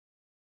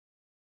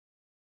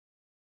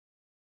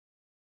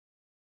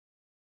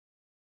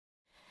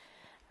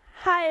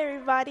Hi,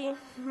 everybody.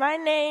 My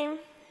name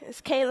is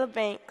Keila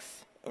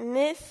Banks, and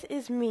this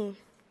is me.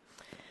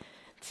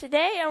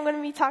 Today, I'm going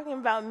to be talking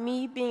about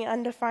me being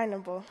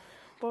undefinable.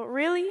 But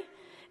really,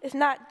 it's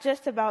not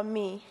just about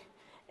me.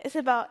 It's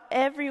about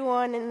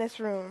everyone in this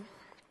room.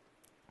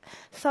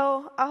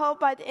 So I hope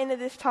by the end of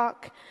this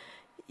talk,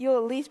 you'll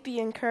at least be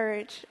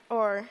encouraged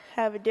or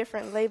have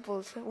different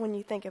labels when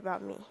you think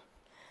about me.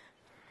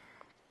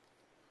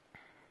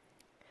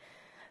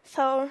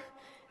 So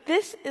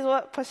this is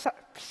what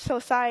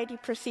society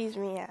perceives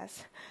me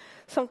as.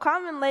 Some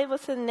common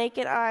labels to the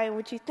naked eye,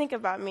 what you think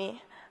about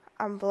me.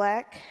 I'm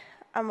black,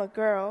 I'm a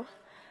girl,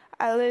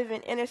 I live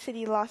in inner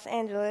city Los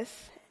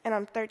Angeles, and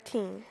I'm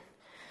 13.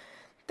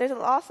 There's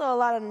also a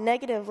lot of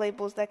negative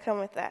labels that come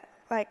with that,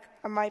 like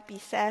I might be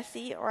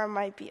sassy or I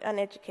might be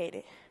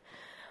uneducated.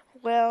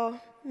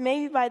 Well,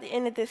 maybe by the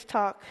end of this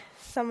talk,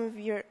 some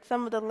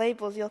of the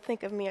labels you'll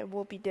think of me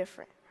will be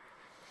different.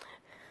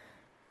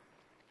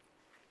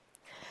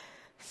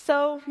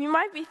 So you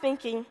might be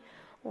thinking,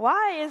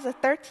 why is a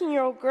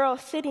 13-year-old girl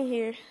sitting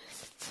here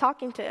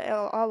talking to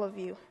all of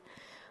you?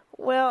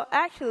 Well,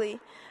 actually,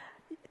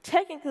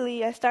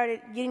 technically, I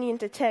started getting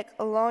into tech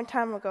a long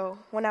time ago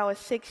when I was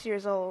 6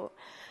 years old.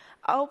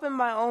 I opened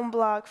my own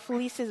blog,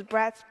 Felice's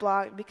Bratz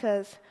blog,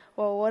 because,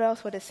 well, what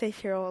else would a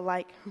 6-year-old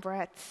like?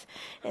 Bratz.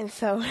 And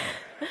so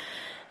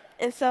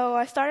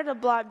I started a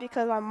blog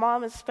because my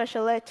mom is a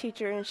special ed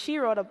teacher, and she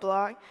wrote a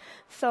blog.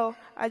 So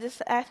I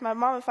just asked my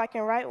mom if I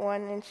can write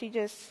one, and she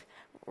just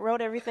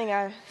wrote everything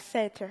I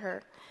said to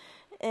her.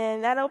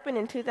 And that opened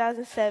in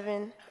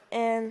 2007,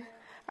 and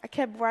I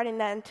kept writing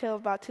that until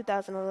about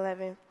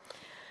 2011.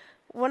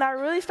 When I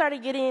really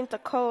started getting into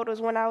code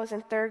was when I was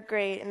in 3rd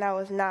grade, and I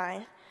was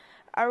 9.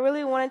 I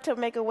really wanted to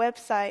make a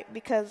website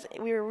because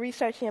we were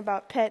researching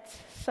about pets,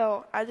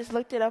 so I just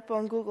looked it up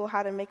on Google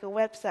how to make a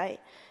website,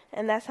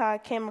 and that's how I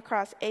came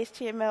across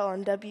HTML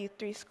on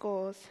W3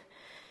 Schools.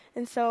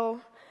 And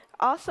so,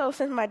 also,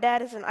 since my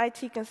dad is an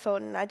IT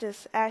consultant, I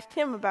just asked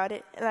him about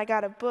it, and I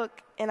got a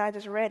book, and I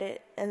just read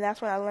it, and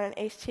that's when I learned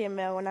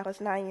HTML when I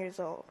was 9 years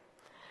old.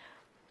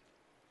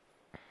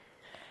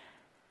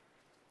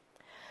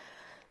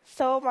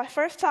 So my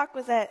first talk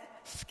was at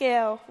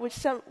Scale, which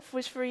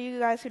for you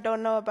guys who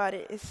don't know about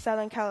it, is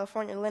Southern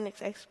California Linux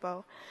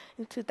Expo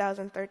in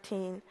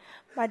 2013.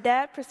 My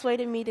dad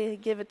persuaded me to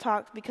give a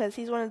talk because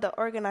he's one of the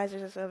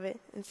organizers of it,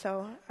 and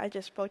so I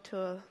just spoke to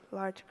a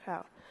large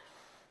crowd.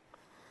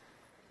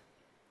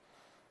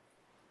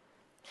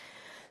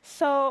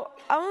 So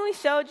I only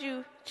showed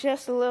you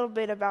just a little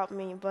bit about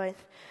me, but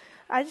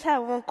I just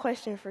have one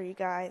question for you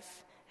guys.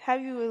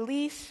 Have you at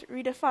least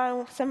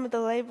redefined some of the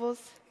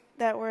labels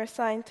that were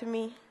assigned to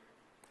me?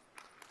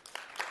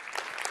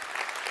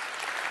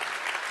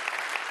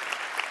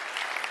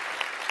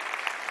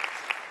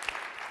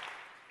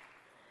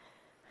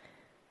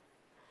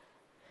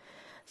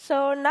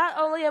 So not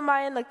only am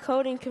I in the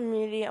coding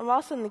community, I'm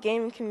also in the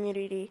gaming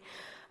community.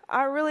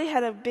 I really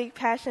had a big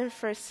passion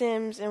for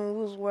Sims and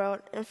Woo's World.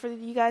 And for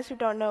you guys who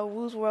don't know,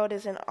 Woo's World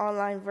is an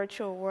online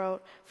virtual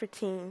world for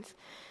teens.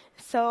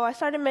 So I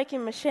started making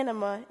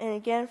machinima. And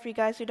again, for you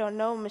guys who don't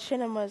know,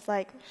 machinima is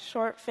like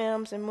short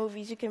films and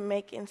movies you can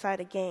make inside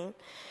a game.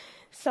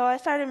 So I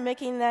started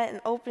making that in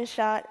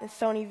OpenShot in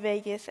Sony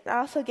Vegas. And I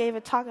also gave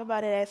a talk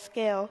about it at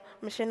Scale,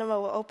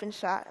 machinima with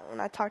OpenShot,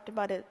 when I talked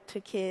about it to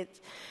kids.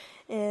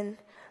 And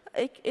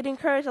it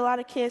encouraged a lot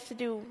of kids to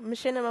do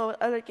machinima with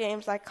other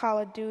games like Call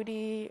of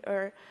Duty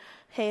or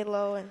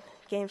Halo and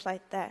games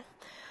like that.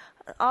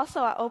 Also,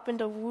 I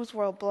opened a Woo's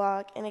World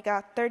blog, and it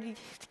got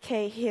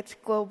 30K hits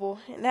global.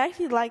 And I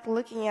actually like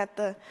looking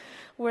at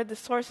where the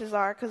sources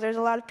are, because there's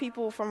a lot of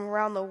people from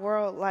around the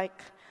world,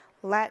 like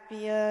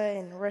Latvia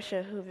and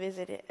Russia, who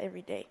visit it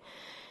every day.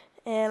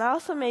 And I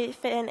also made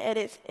fan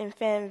edits and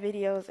fan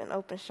videos in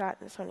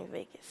OpenShot in Sony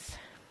Vegas.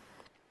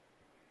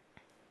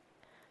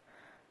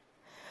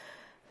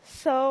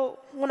 So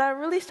when I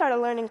really started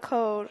learning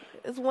code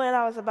is when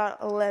I was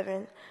about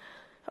 11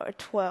 or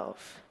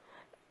 12.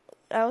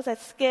 I was at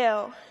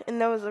Scale,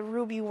 and there was a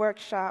Ruby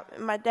workshop,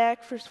 and my dad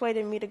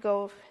persuaded me to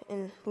go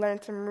and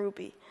learn some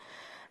Ruby.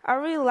 I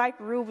really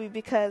liked Ruby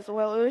because,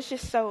 well, it was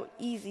just so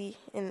easy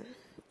and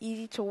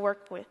easy to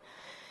work with.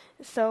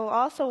 So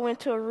I also went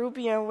to a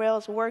Ruby on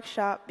Rails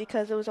workshop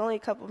because it was only a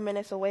couple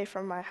minutes away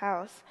from my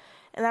house,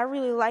 and I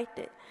really liked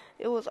it.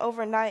 It was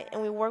overnight,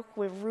 and we worked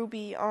with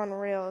Ruby on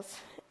Rails.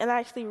 And I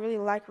actually really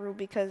like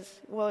Ruby because,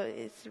 well,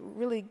 it's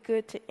really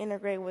good to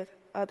integrate with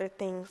other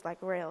things like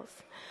Rails.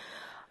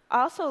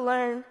 I also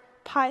learned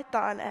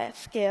Python at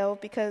Scale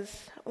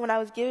because when I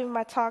was giving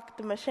my talk,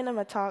 the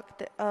machinima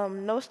talk,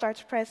 No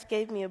Starch Press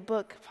gave me a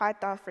book,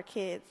 Python for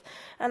Kids,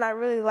 and I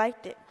really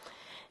liked it.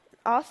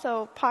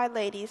 Also,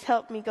 PyLadies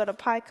helped me go to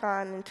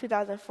PyCon in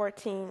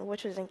 2014,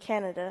 which was in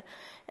Canada,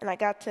 and I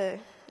got to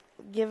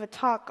give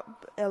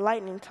a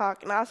lightning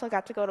talk, and I also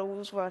got to go to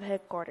Woo's World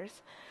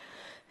headquarters.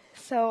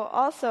 So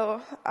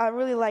also, I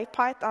really like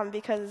Python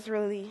because it's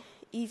really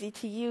easy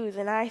to use,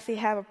 and I actually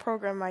have a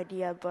program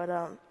idea, but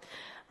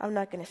I'm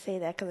not going to say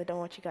that because I don't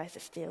want you guys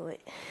to steal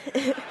it.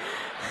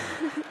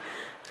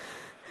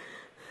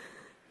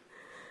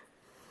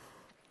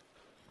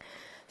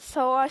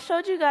 So I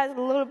showed you guys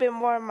a little bit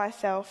more of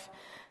myself.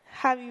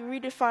 Have you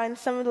redefined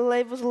some of the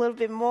labels a little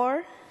bit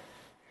more?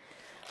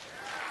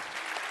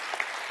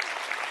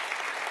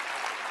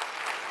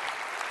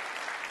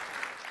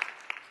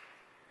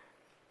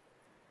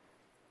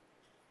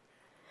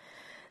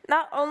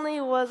 Not only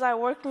was I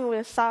working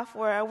with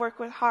software, I work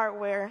with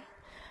hardware.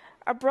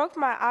 I broke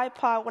my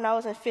iPod when I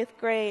was in 5th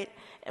grade,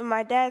 and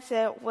my dad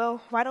said,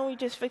 well, why don't we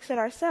just fix it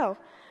ourselves?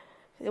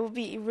 It would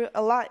be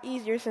a lot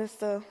easier since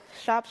the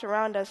shops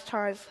around us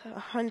charge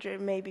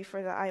 $100 maybe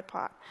for the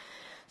iPod.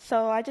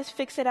 So I just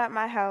fixed it at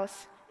my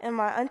house, and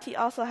my auntie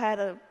also had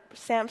a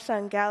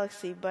Samsung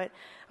Galaxy, but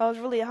it was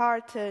really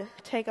hard to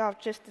take off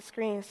just the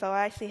screen, so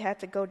I actually had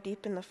to go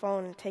deep in the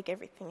phone and take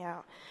everything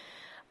out.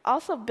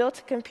 Also built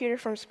a computer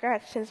from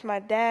scratch since my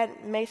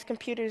dad makes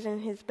computers in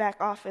his back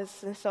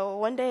office. And so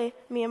one day,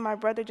 me and my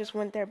brother just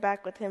went there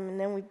back with him, and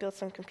then we built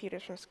some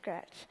computers from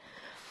scratch.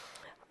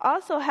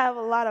 Also have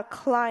a lot of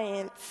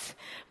clients,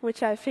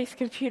 which I fix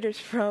computers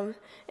from.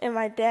 And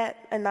my dad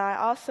and I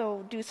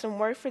also do some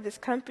work for this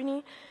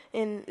company.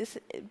 And it's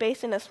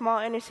based in a small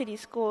inner city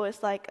school.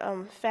 It's like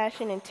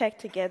fashion and tech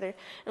together.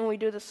 And we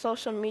do the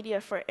social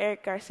media for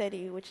Eric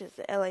Garcetti, which is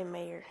the LA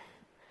mayor.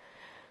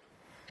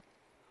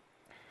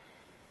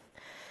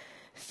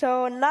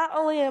 So not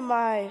only am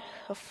I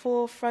a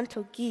full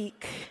frontal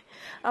geek,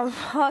 I'm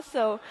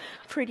also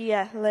pretty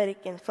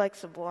athletic and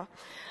flexible.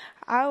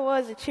 I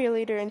was a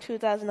cheerleader in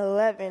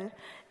 2011,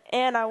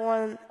 and I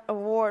won an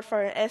award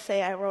for an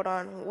essay I wrote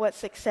on what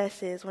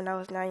success is when I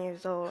was 9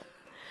 years old.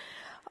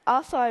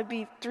 Also, I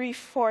beat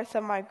 3/4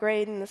 of my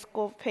grade in the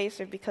school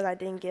pacer because I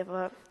didn't give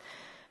up.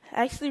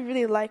 I actually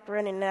really like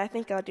running, and I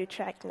think I'll do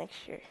track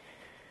next year.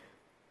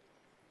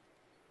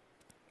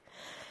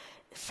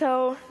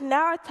 So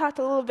now I talked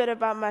a little bit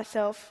about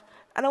myself.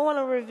 I don't want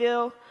to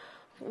reveal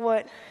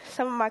what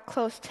some of my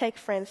close tech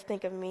friends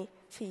think of me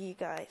to you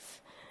guys.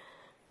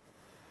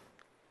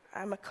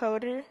 I'm a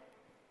coder.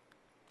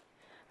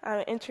 I'm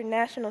an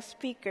international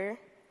speaker.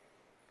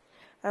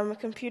 I'm a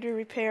computer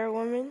repair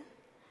woman,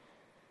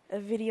 a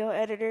video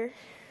editor,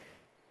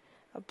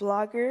 a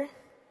blogger,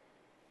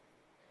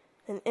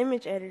 an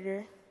image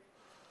editor,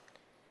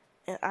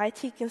 an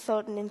IT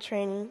consultant in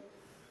training,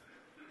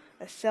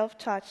 a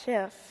self-taught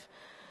chef,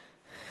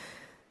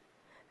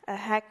 a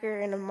hacker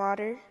and a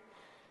modder,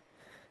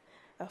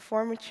 a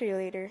former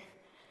cheerleader,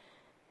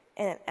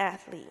 and an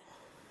athlete.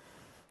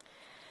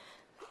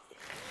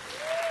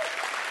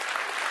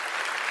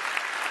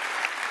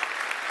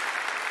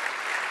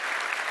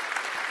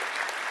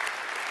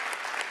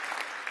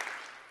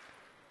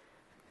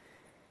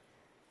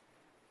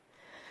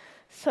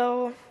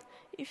 So,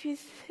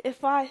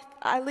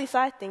 at least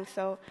I think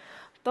so.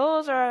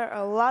 Those are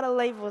a lot of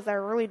labels that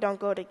really don't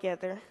go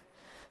together.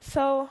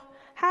 So,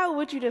 how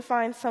would you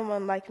define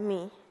someone like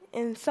me?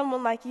 And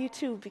someone like you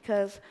too,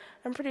 because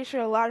I'm pretty sure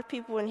a lot of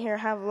people in here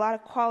have a lot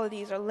of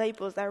qualities or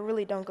labels that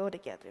really don't go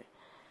together.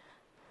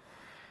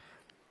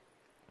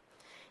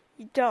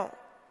 You don't.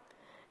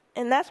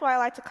 And that's why I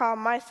like to call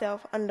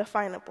myself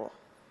undefinable.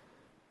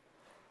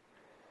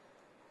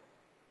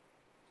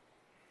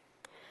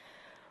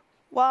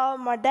 While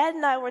my dad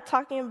and I were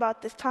talking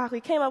about this talk,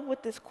 we came up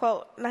with this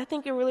quote, and I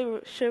think it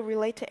really should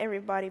relate to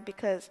everybody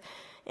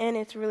and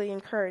it's really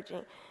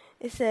encouraging.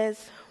 It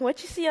says,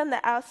 what you see on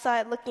the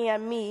outside looking at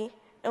me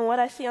and what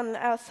I see on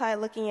the outside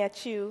looking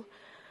at you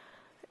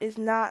is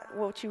not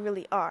what you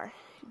really are.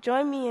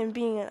 Join me in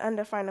being an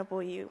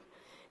undefinable you.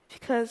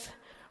 Because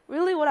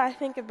really what I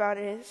think about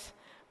is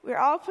we're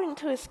all put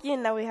into a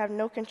skin that we have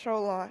no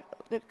control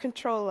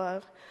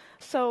of.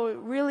 So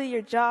really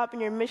your job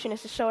and your mission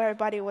is to show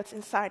everybody what's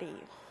inside of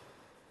you.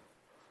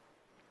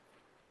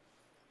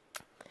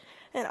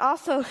 And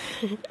also,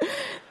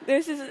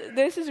 there's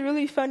this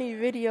really funny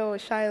video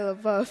of Shia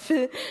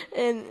LaBeouf,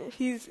 and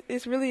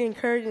it's really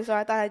encouraging, so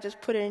I thought I'd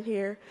just put it in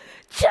here.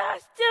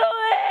 Just do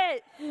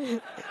it!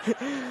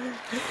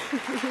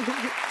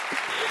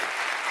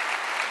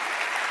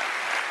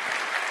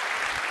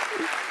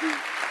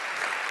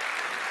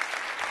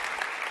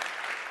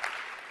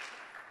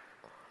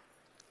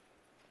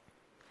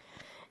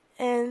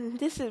 And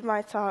this is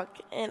my talk.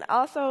 And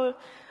also,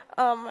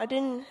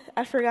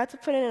 I forgot to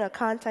put it in a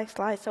contact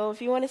slide. So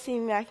if you want to see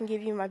me, I can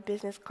give you my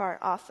business card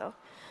also.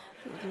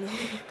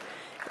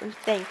 And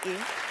thank you.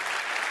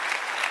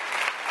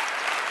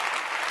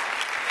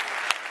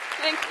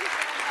 Thank you.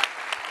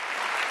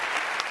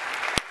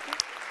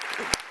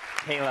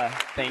 Keila,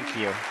 thank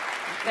you.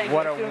 Thank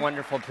what you. a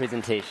wonderful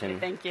presentation.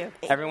 Thank you.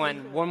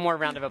 Everyone, one more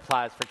round of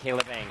applause for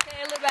Keila Banks.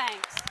 Keila Banks.